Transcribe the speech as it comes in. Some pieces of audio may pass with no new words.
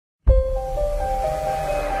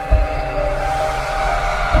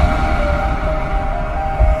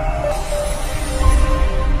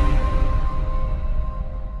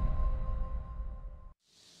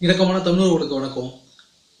இணக்கமான தமிழர்களுக்கு வணக்கம்.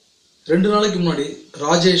 2 நாளைக்கு முன்னாடி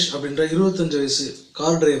ராஜேஷ் அப்படின்ற 25 வயசு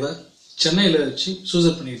கார் டிரைவர் சென்னையில வச்சு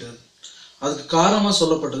சூசைட் பண்ணிக்கிட்டாரு. அதுக்கு காரணமா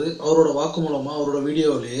சொல்லப்பட்டது அவரோட வாக்குமூலமா அவரோட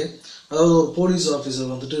வீடியோவிலேயே, அதாவது ஒரு போலீஸ்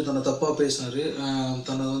ஆஃபீஸர் வந்துட்டு தன்னை தப்பா பேசினாரு,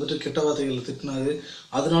 தன்னை வந்துட்டு கெட்ட வார்த்தைகளை திட்டினாரு.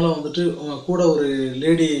 அதனால வந்துட்டு கூட ஒரு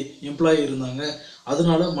லேடி எம்ப்ளாயி இருந்தாங்க.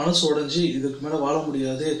 அதனால மனசு உடைஞ்சி இதுக்கு மேலே வாழ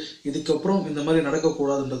முடியாது, இதுக்கப்புறம் இந்த மாதிரி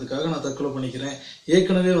நடக்கக்கூடாதுன்றதுக்காக நான் தற்கொலை பண்ணிக்கிறேன்.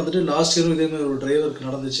 ஏற்கனவே வந்துட்டு லாஸ்ட் இயரும் இதே மாதிரி ஒரு டிரைவருக்கு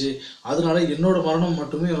நடந்துச்சு, அதனால என்னோட மரணம்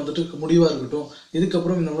மட்டுமே வந்துட்டு முடிவாக இருக்கட்டும்,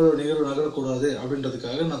 இதுக்கப்புறம் இந்த மாதிரி ஒரு நிகழ்வு நகரக்கூடாது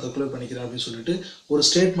அப்படின்றதுக்காக நான் தற்கொலை பண்ணிக்கிறேன் அப்படின்னு சொல்லிட்டு ஒரு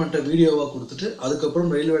ஸ்டேட்மெண்ட்டை வீடியோவாக கொடுத்துட்டு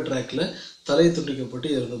அதுக்கப்புறம் ரயில்வே ட்ராக்ல தலையை துண்டிக்கப்பட்டு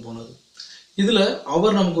இறந்து போனது. இதுல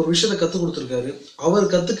அவர் நமக்கு ஒரு விஷயத்த கற்றுக் கொடுத்துருக்காரு.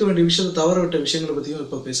 அவர் கத்துக்க வேண்டிய விஷயத்தை தவற விட்ட விஷயங்களை பத்தியும்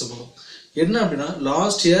இப்ப பேச போறோம். என்ன அப்படின்னா,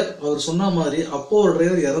 லாஸ்ட் இயர் அவர் சொன்ன மாதிரி அப்போ ஒரு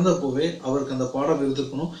டிரைவர் இறந்தப்போவே அவருக்கு அந்த பாடம்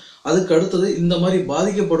இருந்திருக்கணும். அதுக்கு அடுத்தது இந்த மாதிரி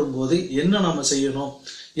பாதிக்கப்படும் போது என்ன நாம செய்யணும்,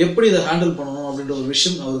 எப்படி இதை ஹேண்டில் பண்ணணும் அப்படின்ற ஒரு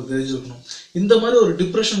விஷயம் அவருக்கு தெரிஞ்சிருக்கணும். இந்த மாதிரி ஒரு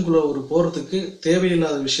டிப்ரெஷனுக்குள்ள ஒரு போறதுக்கு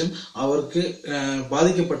தேவையில்லாத விஷயம் அவருக்கு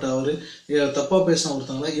பாதிக்கப்பட்ட அவரு தப்பா பேசின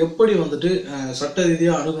ஒருத்தங்களை எப்படி வந்துட்டு சட்ட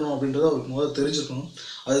ரீதியா அணுகணும் அப்படின்றத அவருக்கு முதல்ல தெரிஞ்சிருக்கணும்.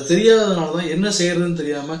 அது தெரியாததுனாலதான் என்ன செய்யறதுன்னு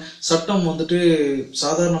தெரியாம சட்டம் வந்துட்டு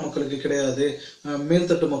சாதாரண மக்களுக்கு கிடையாது,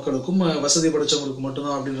 மேல்தட்டு மக்களுக்கும் வசதி படைச்சவங்களுக்கு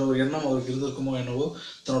மட்டும்தான் அப்படின்ற ஒரு எண்ணம் அவருக்கு இருந்திருக்குமோ என்னவோ,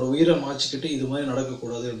 தன்னோட உயிரை மாச்சிக்கிட்டு இது மாதிரி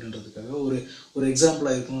நடக்கக்கூடாது அப்படின்றதுக்காக ஒரு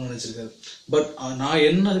எக்ஸாம்பிளா இருக்கணும்னு நினைச்சிருக்காரு. பட் நான்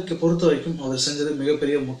என்னக்கு பொறுத்த வரைக்கும் அவர் செஞ்சது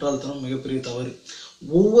மிகப்பெரிய முட்டாள்தனம், மிகப்பெரிய தவறு.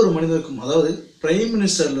 ஒவ்வொரு மனிதருக்கும், அதாவது பிரைம்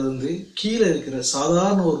மினிஸ்டர்ல இருந்து கீழே இருக்கிற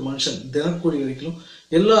சாதாரண ஒரு மனுஷன் தினக்கூலி வரைக்கும்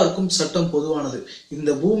எல்லாருக்கும் சட்டம் பொதுவானது.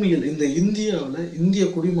 இந்த பூமியில், இந்த இந்தியாவில் இந்திய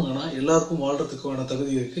குடிமகனா எல்லாருக்கும் வாழ்றதுக்கான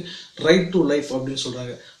தகுதி இருக்கு. ரைட் டு லைஃப் அப்படின்னு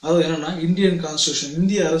சொல்றாங்க. அதாவது என்னன்னா, இந்தியன் கான்ஸ்டியூஷன்,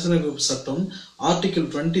 இந்திய அரசியலமைப்பு சட்டம் ஆர்டிகிள்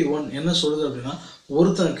 21 என்ன சொல்லுது அப்படின்னா,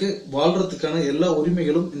 ஒருத்தனுக்கு வாழ்றதுக்கான எல்லா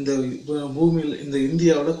உரிமைகளும் இந்த பூமியில், இந்த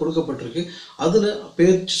இந்தியாவில் கொடுக்கப்பட்டிருக்கு. அதுல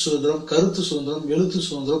பேச்சு சுதந்திரம், கருத்து சுதந்திரம், எழுத்து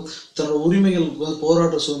சுதந்திரம், தன்னோட உரிமைகள்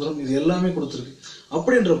போராட்ட சுதந்திரம், இது எல்லாமே கொடுத்துருக்கு.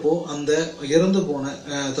 அப்படின்றப்போ அந்த இறந்து போன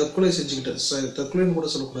தற்கொலை செஞ்சுக்கிட்ட, தற்கொலைன்னு கூட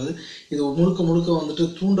சொல்லக்கூடாது, இது முழுக்க முழுக்க வந்துட்டு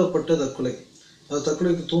தூண்டப்பட்ட தற்கொலை, அது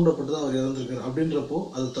தற்கொலைக்கு தூண்டப்பட்டு தான் அவர் இறந்துருக்காரு. அப்படின்றப்போ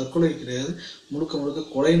அது தற்கொலை கிடையாது, முழுக்க முழுக்க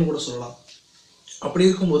கொலைன்னு கூட சொல்லலாம். அப்படி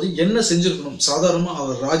இருக்கும்போது என்ன செஞ்சிருக்கணும், சாதாரணமா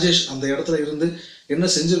அவர் ராஜேஷ் அந்த இடத்துல இருந்து என்ன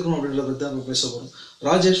செஞ்சிருக்கணும் அப்படின்றத பத்தி தான் பேச போறோம்.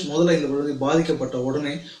 ராஜேஷ் முதல்ல இந்த விடுதி பாதிக்கப்பட்ட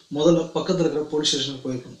உடனே முதல்ல பக்கத்துல இருக்கிற போலீஸ் ஸ்டேஷனுக்கு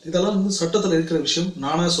போயிருக்கணும். இதெல்லாம் வந்து சட்டத்துல இருக்கிற விஷயம்,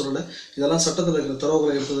 நானா சொல்லல, இதெல்லாம் சட்டத்துல இருக்கிற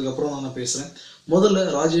தரவுகளை எடுத்ததுக்கு அப்புறம் தான் நான் பேசுறேன். முதல்ல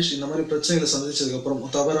ராஜேஷ் இந்த மாதிரி பிரச்சனைகளை சந்திச்சதுக்கு அப்புறம்,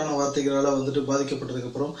 தவறான வார்த்தைகளால வந்துட்டு பாதிக்கப்பட்டதுக்கு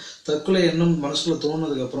அப்புறம், தற்கொலை எண்ணம் மனசுக்குள்ள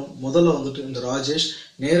தோணுனதுக்கு அப்புறம், முதல்ல வந்துட்டு இந்த ராஜேஷ்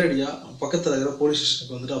நேரடியா பக்கத்துல இருக்கிற போலீஸ்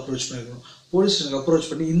ஸ்டேஷனுக்கு வந்துட்டு அப்ரோச் பண்ணிருக்கணும். போலீஸ் ஸ்டேஷனுக்கு அப்ரோச்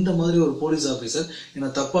பண்ணி, இந்த மாதிரி ஒரு போலீஸ் ஆஃபீஸர் என்னை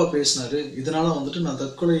தப்பா பேசினாரு, இதனால வந்துட்டு நான்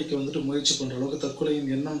தற்கொலைக்கு வந்துட்டு முயற்சி பண்ற அளவுக்கு, தற்கொலையின்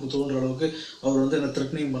எண்ணம் தோன்ற அளவுக்கு அவர் வந்து என்ன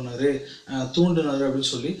த்ரெட்னிங் பண்ணாரு, தூண்டினாரு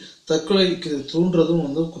அப்படின்னு சொல்லி, தற்கொலைக்கு தூண்டுறதும்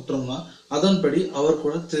வந்து குற்றம் தான். அதன்படி அவர்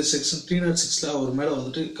கூட செக்ஷன் 306ல அவர் மேல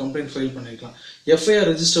வந்துட்டு கம்ப்ளைண்ட் ஃபைல் பண்ணிருக்கலாம். எஃப்ஐஆர்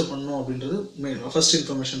ரெஜிஸ்டர் பண்ணணும் அப்படின்றது ஃபர்ஸ்ட்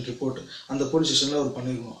இன்ஃபர்மேஷன் ரிப்போர்ட் அந்த போலீஸ் ஸ்டேஷன்ல அவர்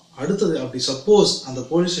பண்ணிருக்கணும். அடுத்தது அப்படி சப்போஸ் அந்த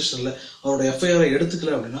போலீஸ் ஸ்டேஷன்ல அவரோட எஃப்ஐஆரை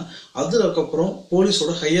எடுத்துக்கல அப்படின்னா, அதுக்கப்புறம்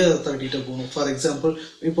போலீஸோட ஹையர் அத்தாரிட்டிகிட்ட போகணும். ஃபார் எக்ஸாம்பிள்,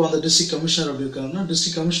 இப்போ அந்த டிஸ்ட்ரிக்ட் கமிஷனர் அப்படி இருக்காருன்னா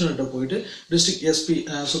டிஸ்ட்ரிக்ட் கமிஷனர்கிட்ட போயிட்டு district SP,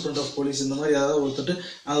 superintendent of police, இந்த மாதிரி யாராவது ஒருத்தட்டு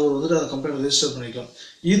அவர் வந்துட்டு அந்த கம்ப்ளைண்ட் ரெஜிஸ்டர் பண்ணிக்கலாம்.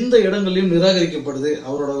 இந்த இடங்களையும் நிராகரிக்கப்படுது,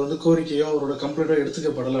 அவரோட வந்து கோரிக்கையோ அவரோட கம்ப்ளைண்டோ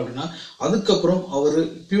எடுத்துக்கப்படலை அப்படின்னா, அதுக்கப்புறம் அவர்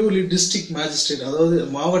பியூர்லி டிஸ்ட்ரிக்ட் மேஜிஸ்ட்ரேட், அதாவது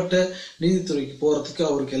மாவட்ட நீதித்துறைக்கு போறதுக்கு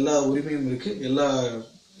அவருக்கு எல்லா உரிமையும் இருக்கு, எல்லா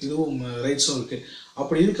இதுவும் ரைட்ஸும் இருக்கு.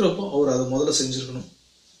 அப்படி இருக்கிறப்போ அவர் அதை முதல்ல செஞ்சிருக்கணும்.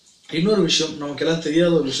 இன்னொரு விஷயம், நமக்கு எல்லாம்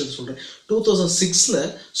தெரியாத ஒரு விஷயத்த சொல்றேன். 2006ல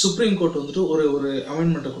சுப்ரீம் கோர்ட் வந்துட்டு ஒரு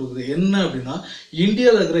அமெண்ட்மெண்ட்டை கொடுக்குது. என்ன அப்படின்னா,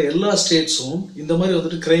 இந்தியாவில் இருக்கிற எல்லா ஸ்டேட்ஸும் இந்த மாதிரி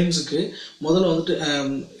வந்துட்டு கிரைம்ஸுக்கு முதல்ல வந்துட்டு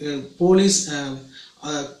போலீஸ்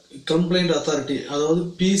கம்ப்ளைண்ட் அத்தாரிட்டி, அதாவது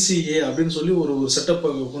PCA அப்படின்னு சொல்லி ஒரு செட்டப்பை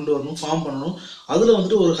கொண்டு வரணும், ஃபார்ம் பண்ணணும். அதுல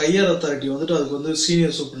வந்துட்டு ஒரு ஹையர் அத்தாரிட்டி வந்துட்டு, அதுக்கு வந்து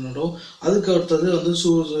சீனியர் சூப்பரிண்டோ, அதுக்கு அடுத்தது வந்து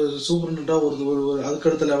சூப்பரிண்டா ஒரு அதுக்கு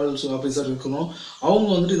அடுத்த லெவல் ஆஃபீஸர் இருக்கணும். அவங்க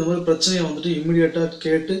வந்துட்டு இந்த மாதிரி பிரச்சனையை வந்துட்டு இம்மிடியேட்டா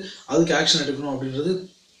கேட்டு அதுக்கு ஆக்ஷன் எடுக்கணும் அப்படின்றது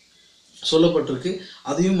சொல்லப்பட்டிருக்கு.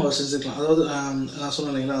 அதையும் அவர் செஞ்சுக்கலாம். அதாவது நான்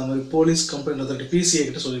சொன்னேன் இல்லைங்களா, அது மாதிரி போலீஸ் கம்ப்ளைண்ட் அத்தாரிட்டி PCA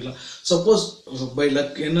கிட்ட சொல்லிக்கலாம். சப்போஸ் பை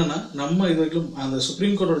லக் என்னன்னா, நம்ம இது வரைக்கும் அந்த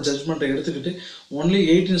சுப்ரீம் கோர்ட்டோட ஜட்மெண்ட்டை எடுத்துக்கிட்டு ஒன்லி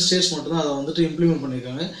 18 ஸ்டேட்ஸ் மட்டும்தான் அதை வந்துட்டு இம்ப்ளிமெண்ட்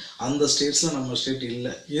பண்ணியிருக்காங்க. அந்த ஸ்டேட்ஸ்ல நம்ம ஸ்டேட்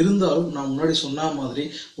இல்லை. இருந்தாலும் நான் முன்னாடி சொன்ன மாதிரி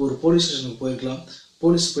ஒரு போலீஸ் ஸ்டேஷனுக்கு போயிருக்கலாம்,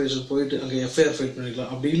 போலீஸ் ஸ்டேஷன் போயிட்டு அங்கே எஃப்ஐஆர் ஃபைல்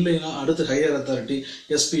பண்ணிக்கலாம். அப்படி இல்லைன்னா அடுத்து ஹையர் அத்தாரிட்டி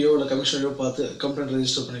எஸ்பியோ இல்லை கமிஷனரோ பார்த்து கம்ப்ளைண்ட்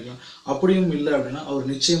ரெஜிஸ்டர் பண்ணிக்கலாம். அப்படியும் இல்லை அப்படின்னா அவர்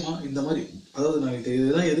நிச்சயமா இந்த மாதிரி, அதாவது நான்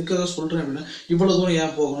இதுதான் எதுக்காக சொல்றேன் அப்படின்னா, இவ்வளவு தூரம்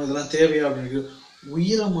ஏன் போகணும், இதெல்லாம் தேவையா அப்படின்னு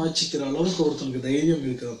உயிரை மாச்சிக்கிற அளவுக்கு ஒருத்தனுக்கு தைரியம்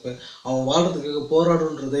இருக்கிறப்ப, அவன் வாழ்றதுக்காக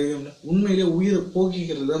போராடுன்ற தைரியம், உண்மையிலேயே உயிரை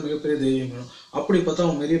போக்கிக்கிறது தான் மிகப்பெரிய தைரியம் வேணும். அப்படி பார்த்தா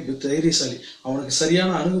அவன் பெரிய தைரியசாலி. அவனுக்கு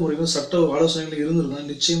சரியான அணுகுமுறைகளும் சட்ட ஆலோசனைகளும் இருந்திருந்தா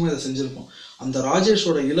நிச்சயமா இதை செஞ்சிருப்பான். அந்த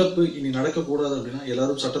ராஜேஷோட இழப்பு இனி நடக்கக்கூடாது அப்படின்னா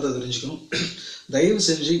எல்லாரும் சட்டத்தை தெரிஞ்சுக்கணும். தயவு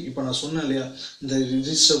செஞ்சு இப்போ நான் சொன்னேன் இல்லையா, இந்த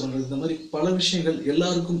ரிஜிஸ்டர் பண்ணுறது, இந்த மாதிரி பல விஷயங்கள்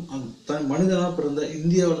எல்லாருக்கும் மனிதனாக பிறந்த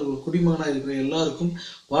இந்தியாவில் ஒரு குடிமகனாக இருக்கிற எல்லாருக்கும்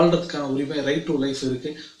வாழ்றதுக்கான உரிமை, ரைட் டு லைஃப்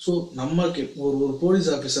இருக்குது. ஸோ நம்மளுக்கு ஒரு போலீஸ்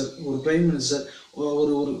ஆஃபீஸர், ஒரு பிரைம் மினிஸ்டர்,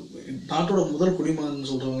 ஒரு ஒரு நாட்டோட முதல் குடிமகன்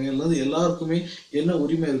சொல்கிறவங்க எல்லாருக்குமே என்ன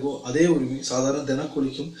உரிமை இருக்கோ அதே உரிமை சாதாரண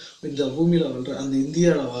தினக்கூலிக்கும் இந்த பூமியில் வாழ்கிற அந்த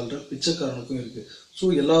இந்தியாவில் வாழ்கிற பிச்சைக்காரனுக்கும் இருக்குது. ஸோ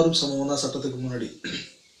எல்லாரும் சமம் தான் சட்டத்துக்கு முன்னாடி.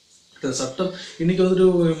 இந்த சட்டம் இன்னைக்கு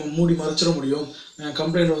வந்துட்டு மூடி மறைச்சிட முடியும்,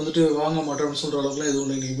 கம்ப்ளைண்ட் வந்துட்டு வாங்க மாட்டோம்னு சொல்கிற அளவுக்குலாம் எதுவும்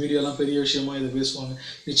இல்லை. இன்றைக்கி மீடியாலாம் பெரிய விஷயமா இதை பேசுவாங்க.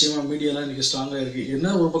 நிச்சயமாக மீடியாலாம் இன்றைக்கி ஸ்ட்ராங்காக இருக்குது.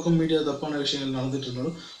 என்ன ஒரு பக்கம் மீடியா தப்பான விஷயங்கள் நடந்துட்டு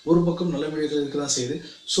இருந்தாலும் ஒரு பக்கம் நல்ல மீடியாக்கள் இருக்க தான் செய்யுது.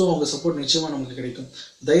 ஸோ அவங்க சப்போர்ட் நிச்சயமாக நமக்கு கிடைக்கும்.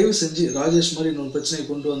 தயவு செஞ்சு ராஜேஷ் மாதிரி இன்னொரு பிரச்சனையை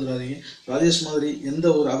கொண்டு வந்துடாதீங்க. ராஜேஷ் மாதிரி எந்த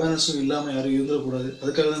ஒரு அவேர்னஸும் இல்லாமல் யாரும் இருந்துடக்கூடாது.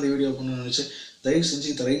 அதுக்காக தான் இந்த வீடியோ பண்ணணும்னு நினச்சேன். தயவு செஞ்சு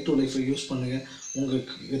இந்த ரைட் டு லைஃபை யூஸ் பண்ணுங்கள்.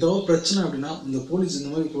 உங்களுக்கு ஏதோ பிரச்சனை அப்படின்னா இந்த போலீஸ் இந்த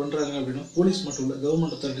மாதிரி பண்ணுறாங்க அப்படின்னா, போலீஸ் மட்டும் இல்லை,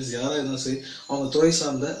 கவர்மெண்ட் அத்தாரிட்டிஸ் யாராக இருந்தாலும் சரி, அவங்க துறை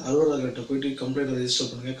சார்ந்த அலுவலர்கிட்ட போயிட்டு கம்ப்ளைண்ட் ரெஜிஸ்டர்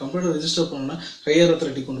பண்ணுங்கள். கம்ப்ளைண்ட் ரெஜிஸ்டர் பண்ணணும்னா ஹையர்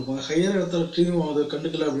அத்தாரிட்டி கொண்டு போங்க. ஹையர் அத்தாரிட்டியும் அதை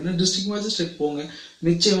கண்டுக்கல அப்படின்னா டிஸ்ட்ரிக்ட் மேஜிஸ்ட்ரேட் போங்க.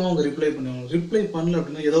 நிச்சயமாக அவங்க ரிப்ளை பண்ணுவாங்க. ரிப்ளை பண்ணல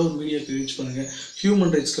அப்படின்னா ஏதாவது ஒரு மீடியாவுக்கு ரீச் பண்ணுங்கள்.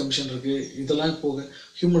 ஹியூமன் ரைட்ஸ் கமிஷன் இருக்குது, இதெல்லாம் போக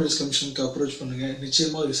ஹியூமன் ரைட்ஸ் கமிஷனுக்கு அப்ரோச் பண்ணுங்கள்.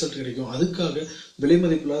 நிச்சயமாக ரிசல்ட் கிடைக்கும். அதுக்காக விலை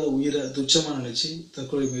மதிப்பில்லாத உயிரை துச்சமாக நினச்சி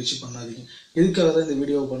தற்கொலை முயற்சி பண்ணாதீங்க. இதுக்காக தான் இந்த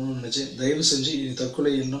வீடியோவை பண்ணணும்னு நினச்சேன். தயவு செஞ்சு இனி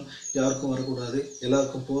தற்கொலை எண்ணம் யாருக்கும் வரக்கூடாது.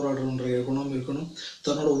 எல்லாருக்கும் போராடணுன்ற குணம் இருக்கணும்.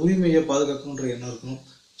 தன்னோட உரிமையை பாதுகாக்கணுன்ற எண்ணம் இருக்கணும்.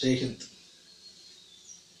 ஜெய்ஹிந்த்.